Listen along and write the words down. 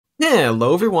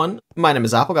Hello everyone, my name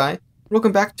is Appleguy.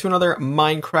 Welcome back to another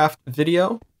Minecraft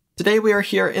video. Today we are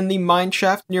here in the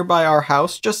Mineshaft nearby our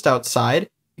house, just outside,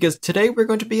 because today we're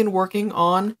going to be working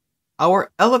on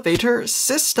our elevator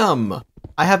system.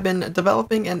 I have been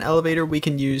developing an elevator we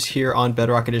can use here on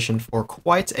Bedrock Edition for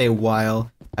quite a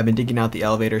while. I've been digging out the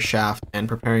elevator shaft and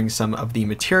preparing some of the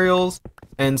materials.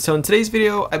 And so in today's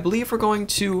video, I believe we're going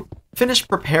to finish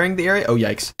preparing the area. Oh,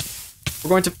 yikes. We're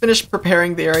going to finish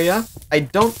preparing the area. I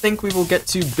don't think we will get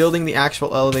to building the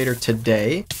actual elevator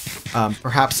today,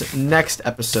 perhaps next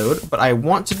episode, but I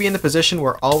want to be in the position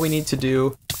where all we need to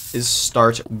do is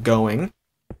start going.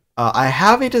 I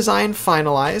have a design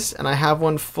finalized, and I have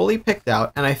one fully picked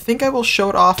out, and I think I will show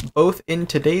it off both in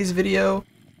today's video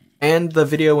and the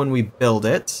video when we build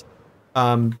it,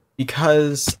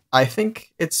 because I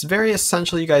think it's very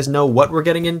essential you guys know what we're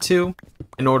getting into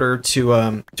in order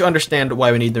to understand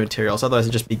why we need the materials. Otherwise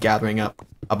it'd just be gathering up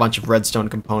a bunch of redstone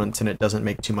components and it doesn't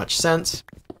make too much sense.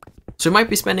 So we might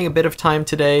be spending a bit of time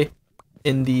today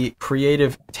in the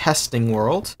creative testing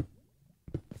world,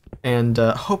 and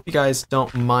hope you guys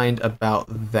don't mind about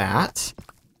that.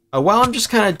 While I'm just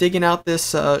kind of digging out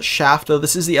this shaft, though,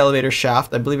 this is the elevator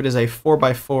shaft. I believe it is a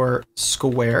 4x4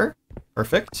 square.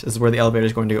 Perfect. This is where the elevator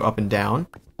is going to go up and down.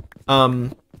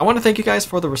 I want to thank you guys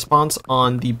for the response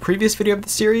on the previous video of the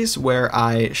series where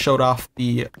I showed off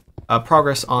the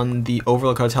progress on the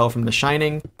Overlook Hotel from The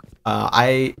Shining.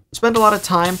 I spent a lot of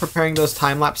time preparing those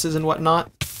time lapses and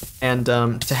whatnot, and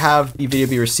to have the video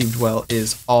be received well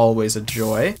is always a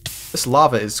joy. This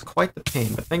lava is quite the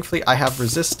pain, but thankfully I have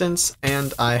resistance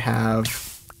and I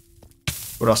have...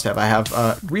 What else do I have? I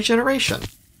have regeneration.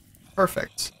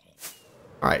 Perfect.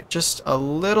 Alright, just a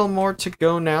little more to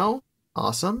go now.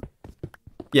 Awesome.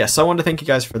 Yes, I wanted to thank you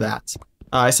guys for that.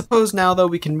 I suppose now, though,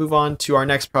 we can move on to our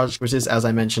next project, which is, as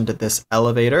I mentioned, this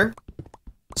elevator.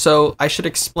 So I should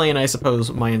explain, I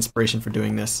suppose, my inspiration for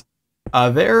doing this.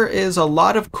 There is a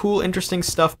lot of cool, interesting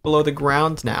stuff below the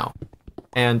ground now.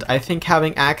 And I think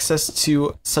having access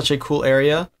to such a cool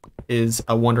area is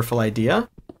a wonderful idea.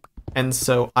 And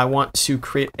so I want to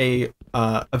create a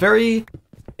very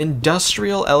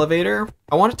industrial elevator.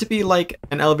 I want it to be like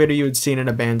an elevator you would see in an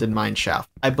abandoned mine shaft.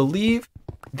 I believe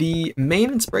the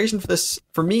main inspiration for this,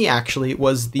 for me actually,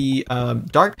 was the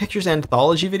Dark Pictures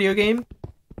Anthology video game.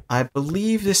 I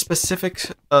believe this specific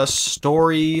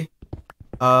story,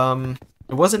 it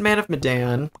wasn't Man of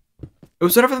Medan. It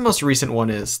was whatever the most recent one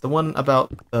is. The one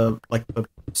about the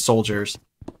soldiers.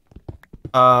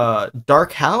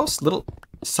 Dark House? Little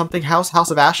something house?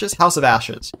 House of Ashes? House of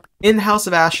Ashes. In House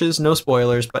of Ashes, no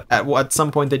spoilers, but at some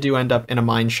point they do end up in a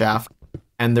mine shaft.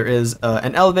 And there is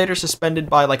an elevator suspended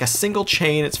by like a single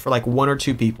chain. It's for like 1 or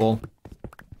 2 people.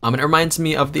 And it reminds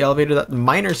me of the elevator that the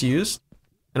miners used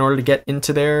in order to get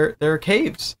into their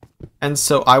caves. And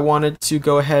so I wanted to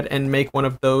go ahead and make one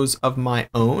of those of my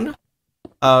own.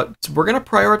 So we're going to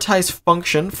prioritize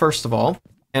function first of all.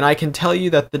 And I can tell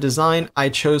you that the design I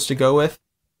chose to go with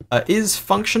is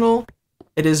functional.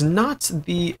 It is not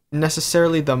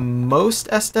necessarily the most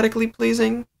aesthetically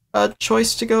pleasing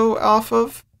choice to go off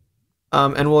of.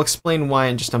 And we'll explain why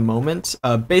in just a moment.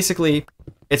 Basically,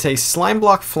 it's a slime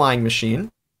block flying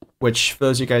machine, which for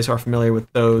those of you guys who are familiar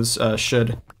with those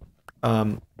should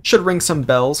ring some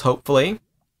bells, hopefully.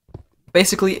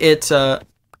 Basically, it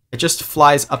just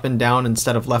flies up and down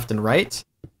instead of left and right.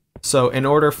 So in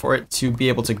order for it to be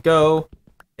able to go,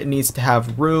 it needs to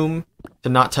have room to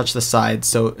not touch the sides.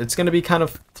 So it's going to be kind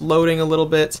of floating a little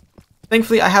bit.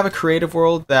 Thankfully, I have a creative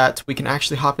world that we can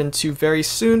actually hop into very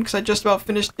soon because I just about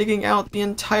finished digging out the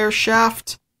entire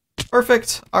shaft.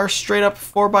 Perfect. Our straight up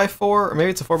 4x4, or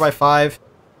maybe it's a 4x5.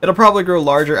 It'll probably grow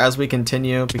larger as we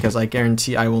continue because I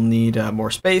guarantee I will need more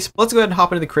space. But let's go ahead and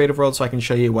hop into the creative world so I can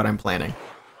show you what I'm planning.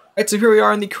 Alright, so here we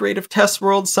are in the creative test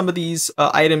world. Some of these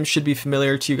items should be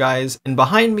familiar to you guys. And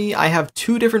behind me, I have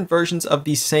 2 different versions of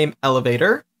the same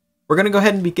elevator. We're going to go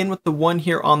ahead and begin with the one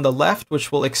here on the left,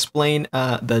 which will explain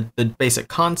the basic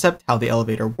concept, how the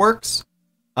elevator works.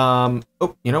 Oh,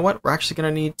 you know what? We're actually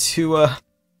going to need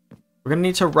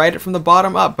to write it from the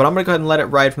bottom up, but I'm going to go ahead and let it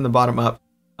ride from the bottom up.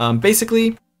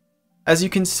 Basically, as you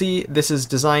can see, this is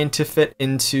designed to fit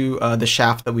into the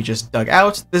shaft that we just dug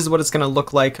out. This is what it's going to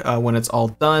look like when it's all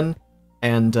done.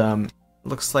 And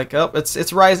looks like, oh,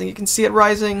 it's rising. You can see it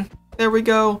rising. There we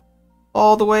go.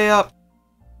 All the way up.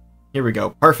 Here we go.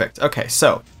 Perfect. Okay,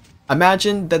 so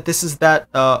imagine that this is that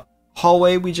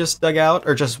hallway we just dug out,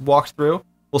 or just walked through.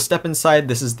 We'll step inside.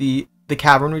 This is the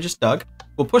cavern we just dug.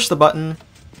 We'll push the button,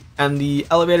 and the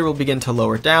elevator will begin to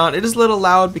lower down. It is a little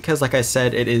loud because, like I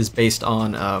said, it is based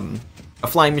on a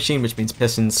flying machine, which means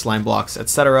pistons, slime blocks,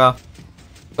 etc.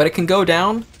 But it can go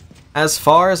down as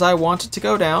far as I want it to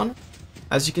go down.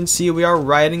 As you can see, we are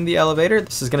riding the elevator.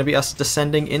 This is going to be us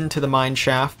descending into the mine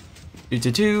shaft.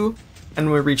 And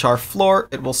when we reach our floor,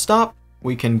 it will stop.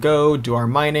 We can go do our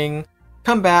mining,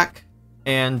 come back,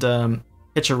 and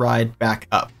hitch a ride back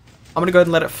up. I'm going to go ahead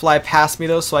and let it fly past me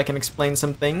though so I can explain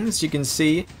some things. You can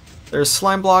see there's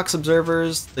slime blocks,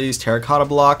 observers, these terracotta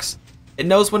blocks. It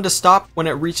knows when to stop when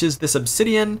it reaches this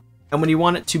obsidian, and when you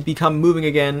want it to become moving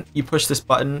again, you push this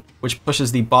button, which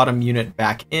pushes the bottom unit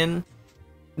back in.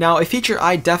 Now, a feature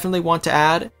I definitely want to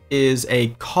add is a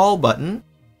call button.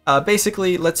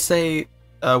 Basically, let's say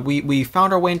we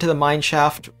found our way into the mine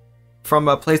shaft from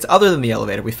a place other than the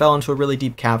elevator. We fell into a really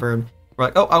deep cavern. We're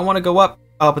like, oh, I want to go up,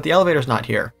 but the elevator's not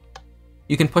here.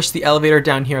 You can push the elevator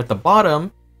down here at the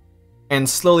bottom, and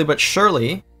slowly but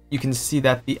surely, you can see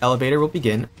that the elevator will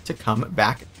begin to come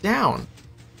back down.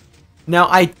 Now,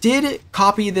 I did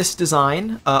copy this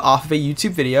design off of a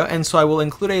YouTube video, and so I will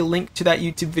include a link to that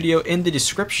YouTube video in the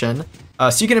description.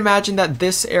 So you can imagine that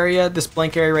this area, this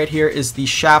blank area right here, is the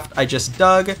shaft I just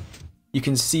dug. You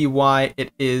can see why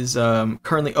it is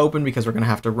currently open, because we're going to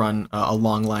have to run a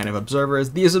long line of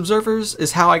observers. These observers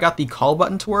is how I got the call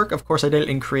button to work. Of course, I did it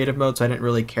in creative mode, so I didn't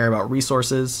really care about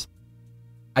resources.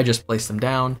 I just placed them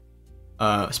down.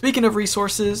 Speaking of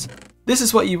resources, this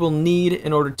is what you will need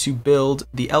in order to build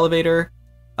the elevator.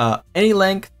 Any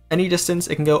length, any distance,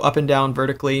 it can go up and down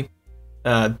vertically.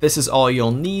 This is all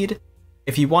you'll need.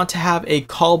 If you want to have a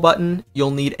call button,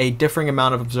 you'll need a differing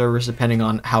amount of observers depending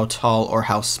on how tall or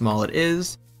how small it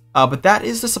is. But that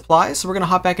is the supplies, so we're going to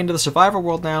hop back into the survivor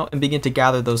world now and begin to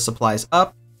gather those supplies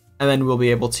up, and then we'll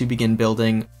be able to begin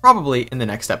building probably in the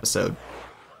next episode.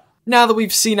 Now that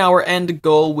we've seen our end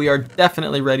goal, we are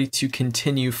definitely ready to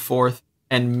continue forth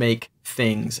and make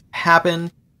things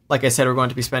happen. Like I said, we're going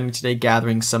to be spending today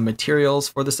gathering some materials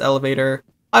for this elevator.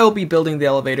 I will be building the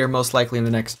elevator most likely in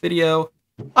the next video.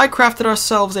 I crafted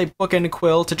ourselves a book and a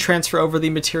quill to transfer over the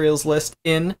materials list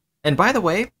in. And by the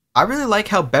way, I really like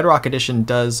how Bedrock Edition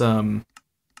does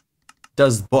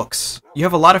books. You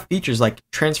have a lot of features like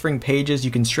transferring pages.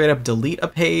 You can straight up delete a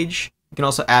page. You can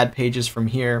also add pages from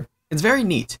here. It's very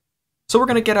neat. So we're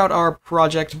going to get out our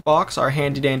project box, our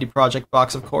handy dandy project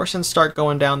box, of course, and start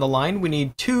going down the line. We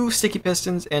need 2 sticky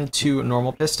pistons and 2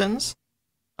 normal pistons.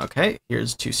 Okay,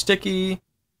 here's 2 sticky,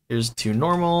 here's 2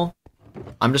 normal.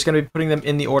 I'm just going to be putting them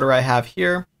in the order I have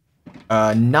here.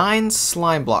 9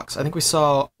 slime blocks. I think we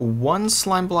saw 1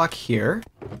 slime block here.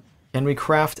 Can we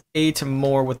craft 8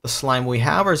 more with the slime we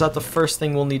have, or is that the first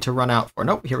thing we'll need to run out for?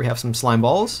 Nope, here we have some slime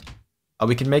balls.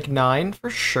 We can make 9 for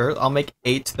sure. I'll make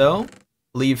 8 though.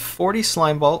 Leave 40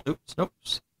 slime balls.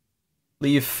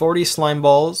 Leave 40 slime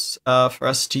balls for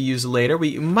us to use later.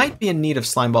 We might be in need of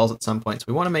slime balls at some point, so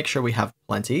we want to make sure we have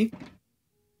plenty.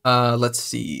 Let's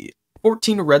see.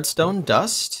 14 redstone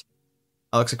dust.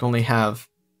 Looks like I only have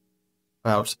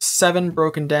about 7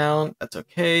 broken down. That's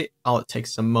okay. It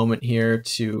takes a moment here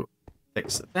to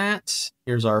fix that.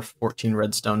 Here's our 14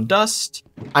 redstone dust.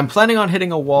 I'm planning on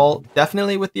hitting a wall,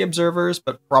 definitely with the observers,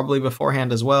 but probably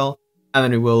beforehand as well. And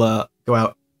then we will go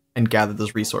out and gather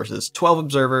those resources. 12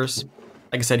 observers.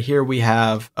 Like I said, here we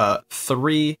have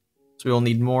 3, so we will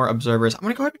need more observers. I'm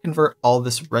going to go ahead and convert all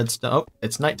this redstone. Oh,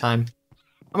 it's nighttime.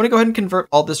 I'm going to go ahead and convert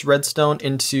all this redstone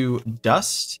into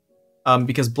dust,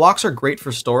 because blocks are great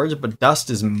for storage, but dust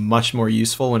is much more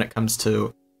useful when it comes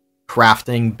to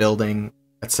crafting, building,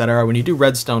 etc. When you do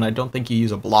redstone, I don't think you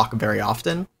use a block very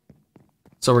often.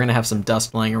 So we're going to have some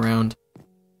dust lying around.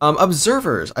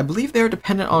 Observers, I believe they are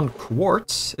dependent on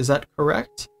quartz. Is that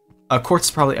correct? Quartz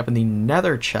is probably up in the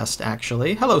nether chest,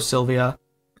 actually. Hello, Sylvia.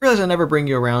 I realize I never bring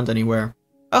you around anywhere.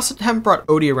 I also haven't brought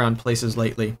Odie around places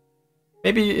lately.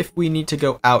 Maybe if we need to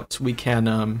go out, we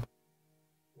can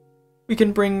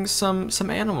bring some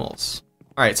animals.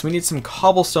 All right, so we need some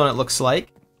cobblestone, it looks like.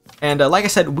 And like I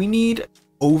said, we need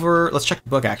let's check the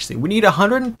book, actually. We need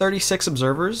 136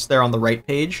 observers there on the right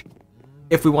page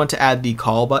if we want to add the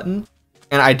call button.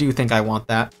 And I do think I want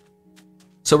that.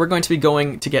 So we're going to be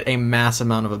going to get a mass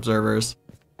amount of observers.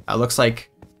 Looks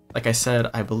like I said,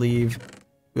 I believe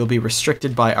we'll be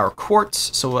restricted by our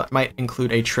quartz, so it might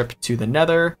include a trip to the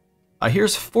nether.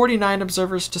 Here's 49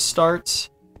 observers to start.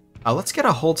 Let's get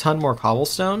a whole ton more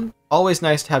cobblestone. Always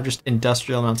nice to have just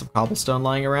industrial amounts of cobblestone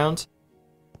lying around.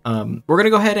 We're going to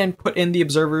go ahead and put in the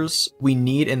observers we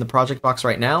need in the project box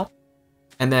right now.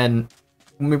 And then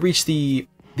when we reach the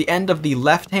end of the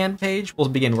left-hand page, we'll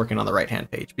begin working on the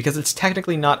right-hand page, because it's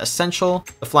technically not essential.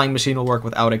 The flying machine will work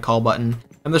without a call button,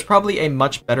 and there's probably a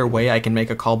much better way I can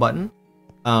make a call button.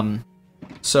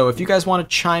 So if you guys want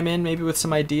to chime in maybe with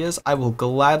some ideas, I will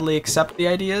gladly accept the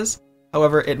ideas.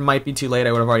 However, it might be too late.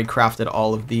 I would have already crafted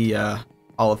all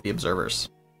all of the observers.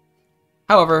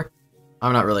 However,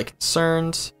 I'm not really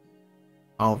concerned.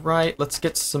 Alright, let's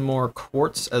get some more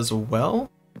quartz as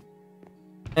well.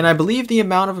 And I believe the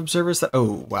amount of observers that...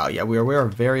 Oh, wow, yeah, we are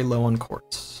very low on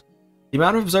quartz. The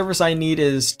amount of observers I need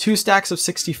is 2 stacks of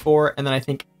 64, and then I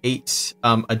think 8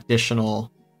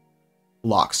 additional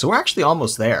blocks. So we're actually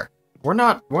almost there. We're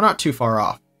not too far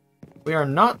off. We are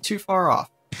not too far off.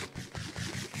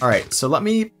 Alright, so let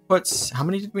me put... How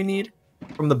many did we need?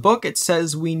 From the book, it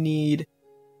says we need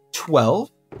 12.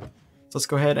 So let's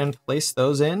go ahead and place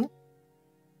those in.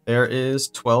 There is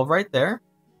 12 right there.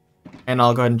 And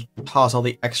I'll go ahead and toss all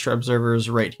the extra observers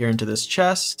right here into this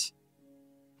chest.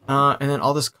 And then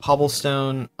all this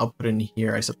cobblestone, I'll put in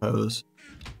here, I suppose.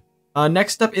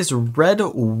 Next up is red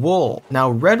wool. Now,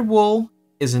 red wool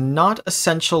is not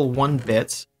essential one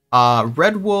bit.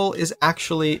 Red wool is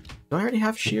actually... Do I already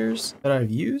have shears that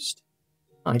I've used?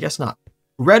 Oh, I guess not.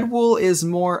 Red wool is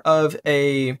more of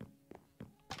a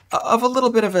little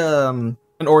bit of an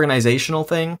organizational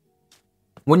thing.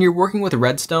 When you're working with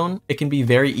redstone, it can be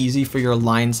very easy for your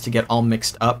lines to get all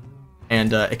mixed up,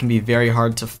 and it can be very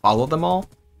hard to follow them all.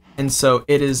 And so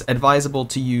it is advisable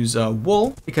to use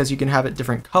wool, because you can have it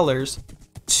different colors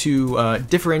to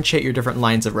differentiate your different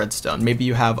lines of redstone. Maybe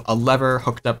you have a lever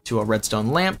hooked up to a redstone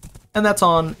lamp, and that's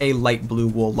on a light blue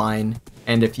wool line.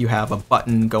 And if you have a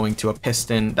button going to a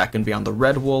piston, that can be on the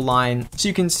red wool line, so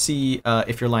you can see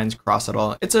if your lines cross at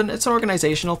all. It's an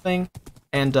organizational thing,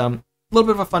 and a little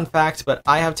bit of a fun fact, but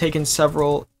I have taken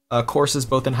several courses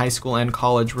both in high school and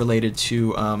college related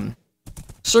to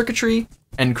circuitry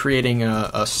and creating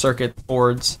circuit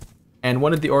boards. And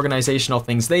one of the organizational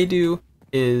things they do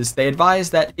is they advise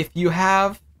that if you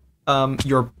have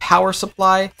your power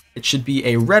supply, it should be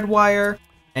a red wire,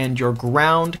 and your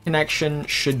ground connection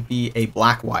should be a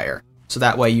black wire. So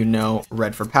that way you know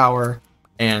red for power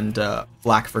and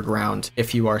black for ground.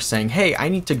 If you are saying, hey, I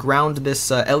need to ground this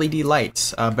LED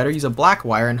light, better use a black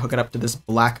wire and hook it up to this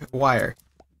black wire.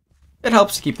 It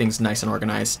helps keep things nice and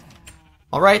organized.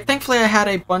 Alright, thankfully I had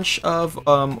a bunch of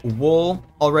wool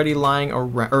already lying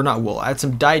around, or not wool, I had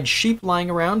some dyed sheep lying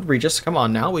around. Regis, come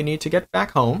on now, we need to get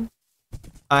back home.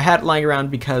 I had it lying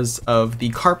around because of the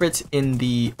carpet in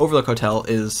the Overlook Hotel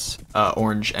is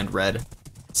orange and red.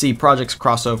 See, projects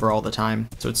cross over all the time,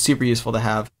 so it's super useful to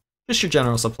have just your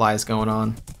general supplies going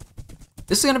on.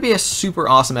 This is going to be a super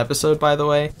awesome episode, by the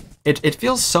way. It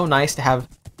feels so nice to have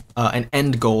an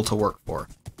end goal to work for.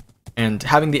 And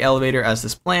having the elevator as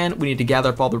this plan, we need to gather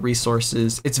up all the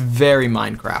resources. It's very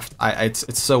Minecraft.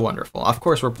 It's so wonderful. Of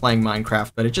course, we're playing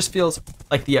Minecraft, but it just feels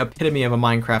like the epitome of a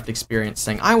Minecraft experience,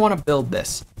 saying, I want to build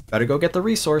this. Better go get the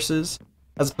resources,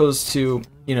 as opposed to,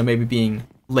 you know, maybe being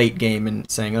late game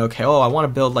and saying, okay, oh, I want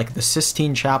to build like the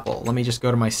Sistine Chapel. Let me just go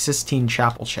to my Sistine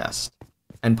Chapel chest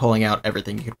and pulling out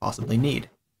everything you could possibly need.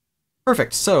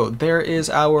 Perfect. So there is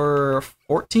our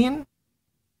 12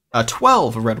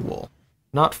 red wool.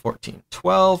 Not 14,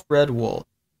 12 red wool.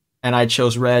 And I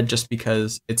chose red just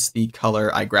because it's the color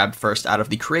I grabbed first out of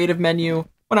the creative menu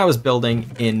when I was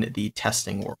building in the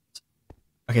testing world.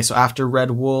 Okay, so after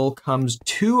red wool comes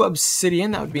 2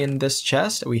 obsidian. That would be in this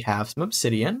chest. We have some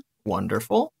obsidian.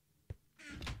 Wonderful.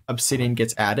 Obsidian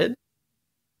gets added.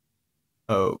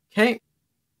 Okay.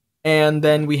 And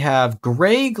then we have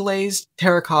gray glazed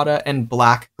terracotta and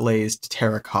black glazed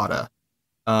terracotta.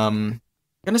 I'm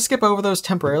gonna skip over those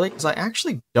temporarily because I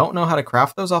actually don't know how to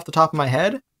craft those off the top of my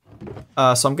head.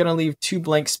 So I'm gonna leave 2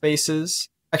 blank spaces,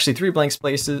 actually 3 blank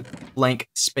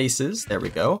spaces, there we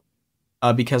go.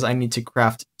 Because I need to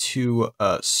craft 2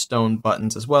 stone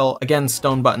buttons as well. Again,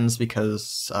 stone buttons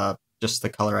because just the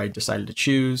color I decided to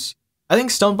choose. I think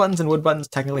stone buttons and wood buttons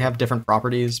technically have different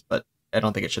properties, but I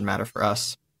don't think it should matter for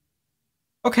us.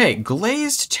 Okay,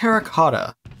 glazed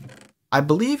terracotta. I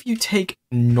believe you take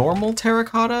normal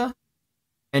terracotta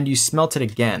and you smelt it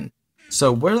again.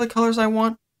 So what are the colors I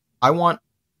want? I want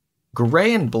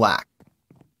gray and black.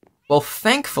 Well,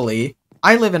 thankfully,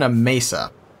 I live in a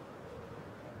mesa.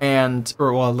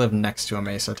 Or I live next to a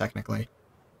mesa, technically.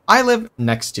 I live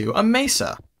next to a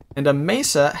mesa. And a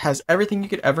mesa has everything you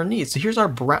could ever need. So here's our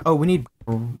brown. Oh, we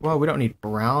don't need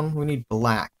brown. We need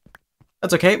black.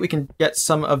 That's okay. We can get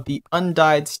some of the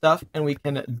undyed stuff and we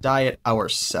can dye it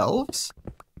ourselves.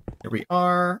 Here we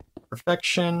are.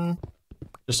 Perfection.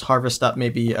 Just harvest up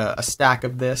maybe a stack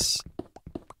of this.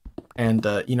 And,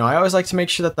 you know, I always like to make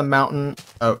sure that the mountain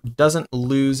doesn't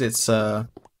lose its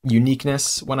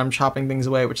uniqueness when I'm chopping things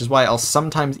away, which is why I'll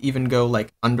sometimes even go,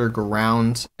 like,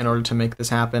 underground in order to make this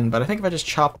happen. But I think if I just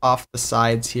chop off the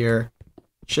sides here,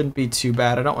 it shouldn't be too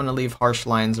bad. I don't want to leave harsh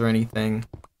lines or anything.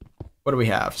 What do we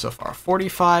have so far?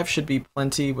 45 should be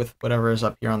plenty with whatever is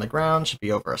up here on the ground. Should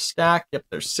be over a stack. Yep,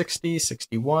 there's 60,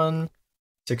 61,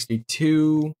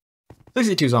 62.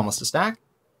 62 is almost a stack.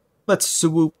 Let's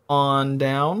swoop on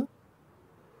down.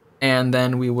 And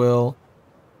then we will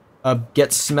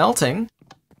get smelting.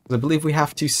 I believe we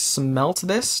have to smelt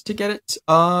this to get it.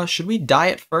 Should we dye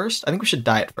it first? I think we should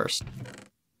dye it first.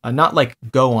 Not like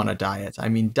go on a diet. I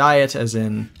mean dye it as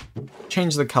in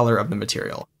change the color of the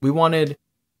material. We wanted,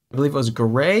 I believe it was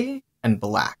gray and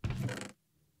black.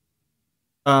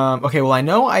 Okay, well I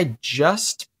know I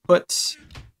just put,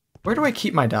 where do I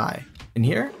keep my dye? In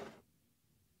here?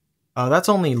 Oh, that's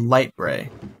only light gray.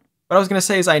 What I was gonna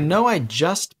say is I know I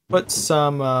just put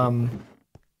some,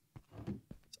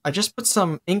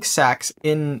 ink sacs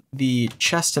in the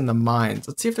chest in the mines.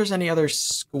 Let's see if there's any other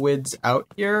squids out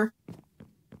here.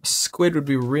 A squid would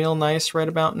be real nice right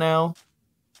about now.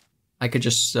 I could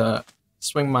just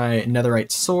swing my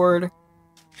netherite sword,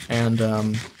 and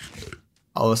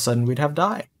all of a sudden we'd have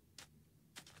dye.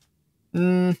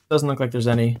 Doesn't look like there's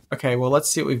any. Okay, well let's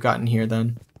see what we've got in here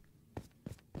then.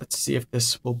 Let's see if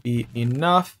this will be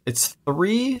enough. It's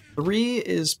 3. 3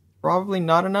 is probably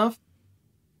not enough.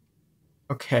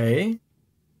 Okay.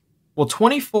 Well,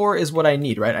 24 is what I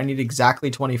need, right? I need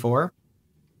exactly 24.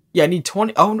 Yeah, I need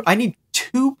 20. Oh, I need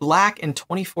 2 black and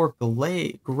 24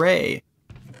 gray.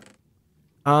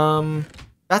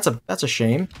 That's a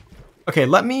shame. Okay,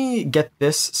 let me get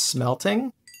this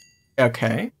smelting.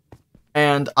 Okay.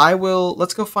 And I will,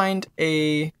 let's go find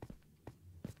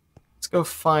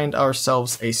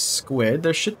ourselves a squid.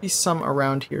 There should be some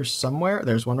around here somewhere.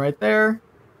 There's one right there.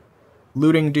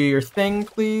 Looting, do your thing,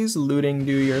 please. Looting,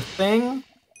 do your thing.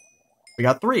 We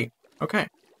got 3. Okay.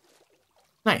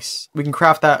 Nice. We can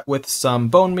craft that with some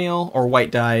bone meal or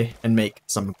white dye and make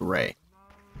some gray.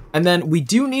 And then we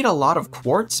do need a lot of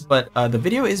quartz, but the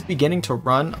video is beginning to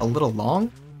run a little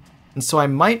long. And so I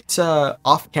might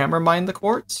off-camera mine the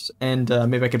quartz, and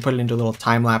maybe I could put it into a little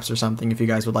time-lapse or something if you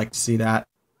guys would like to see that.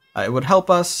 It would help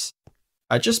us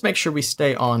just make sure we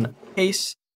stay on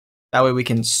pace. That way we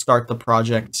can start the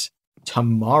project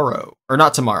tomorrow. Or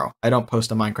not tomorrow. I don't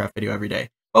post a Minecraft video every day.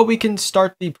 But we can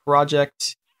start the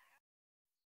project...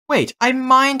 Wait, I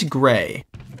mined gray.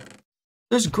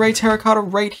 There's gray terracotta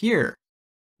right here.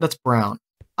 That's brown.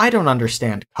 I don't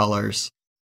understand colors.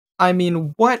 I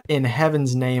mean, what in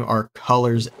heaven's name are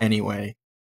colors anyway?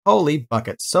 Holy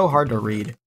buckets, so hard to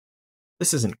read.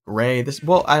 This isn't gray.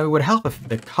 Well, I would help if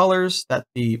the colors that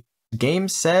the game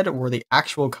said were the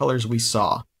actual colors we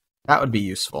saw. That would be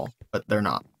useful, but they're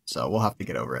not, so we'll have to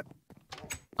get over it.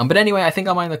 But anyway, I think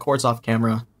I'll mine the quartz off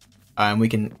camera, and we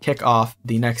can kick off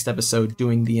the next episode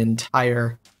doing the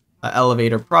entire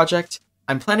elevator project.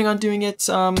 I'm planning on doing it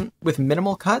with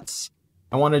minimal cuts.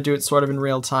 I want to do it sort of in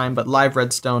real time, but live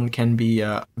redstone can be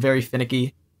very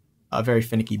finicky, a very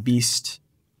finicky beast,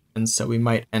 and so we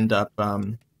might end up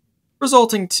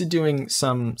resulting to doing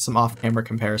some off-camera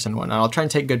comparison and whatnot. I'll try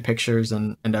and take good pictures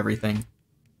and everything.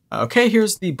 Okay,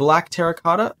 here's the black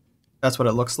terracotta. That's what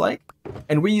it looks like.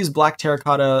 And we use black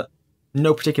terracotta,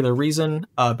 no particular reason,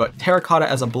 but terracotta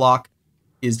as a block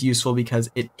is useful because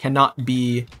it cannot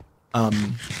be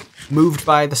moved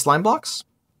by the slime blocks.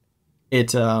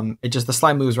 The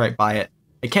slime moves right by it.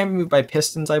 It can be moved by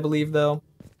pistons, I believe, though.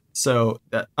 So,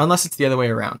 unless it's the other way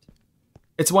around.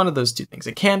 It's one of those two things.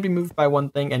 It can be moved by one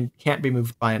thing and can't be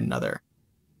moved by another.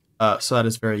 So that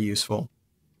is very useful.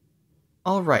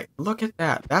 Alright, look at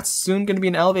that. That's soon going to be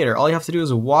an elevator. All you have to do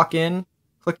is walk in,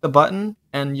 click the button,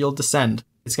 and you'll descend.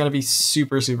 It's going to be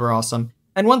super, super awesome.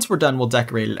 And once we're done, we'll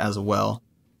decorate it as well.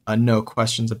 No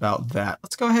questions about that.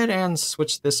 Let's go ahead and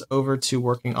switch this over to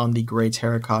working on the gray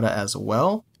terracotta as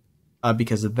well.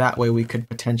 Because that way we could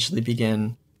potentially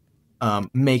begin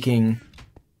making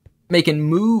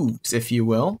moves, if you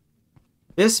will.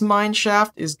 This mine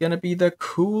shaft is going to be the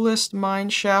coolest mine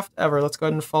shaft ever. Let's go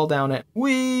ahead and fall down it.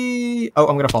 Whee! Oh,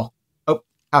 I'm going to fall. Oh,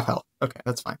 half health. Okay,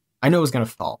 that's fine. I know it was going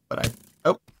to fall, but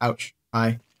oh, ouch.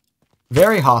 Hi.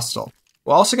 Very hostile.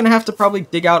 We're also going to have to probably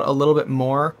dig out a little bit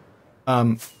more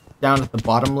down at the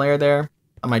bottom layer there.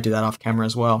 I might do that off camera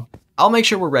as well. I'll make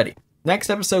sure we're ready. Next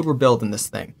episode, we're building this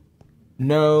thing.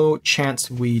 No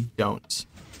chance we don't.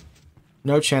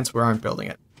 No chance we aren't building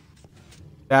it.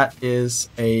 That is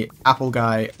a Apple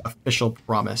Guy official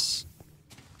promise.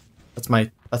 That's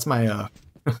my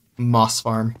moss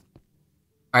farm.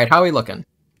 All right, how are we looking?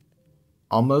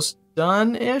 Almost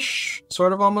done-ish?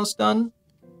 Sort of almost done?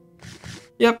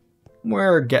 Yep,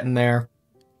 we're getting there.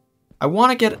 I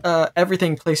want to get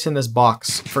everything placed in this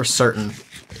box for certain.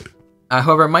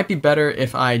 However, it might be better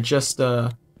if I just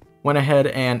went ahead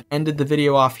and ended the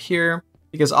video off here.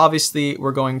 because obviously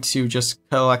we're going to just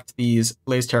collect these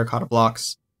glazed terracotta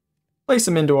blocks, place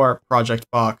them into our project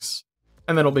box,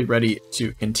 and then we'll be ready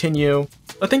to continue.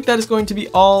 I think that is going to be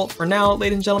all for now,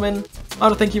 ladies and gentlemen. I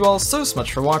want to thank you all so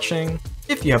much for watching.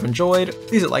 If you have enjoyed,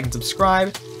 please hit like and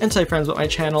subscribe, and tell your friends about my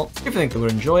channel if you think they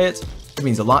would enjoy it. It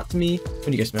means a lot to me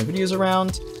when you guys see my videos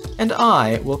around, and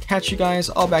I will catch you guys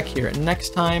all back here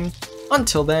next time.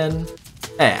 Until then,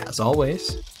 as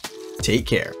always, take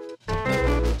care.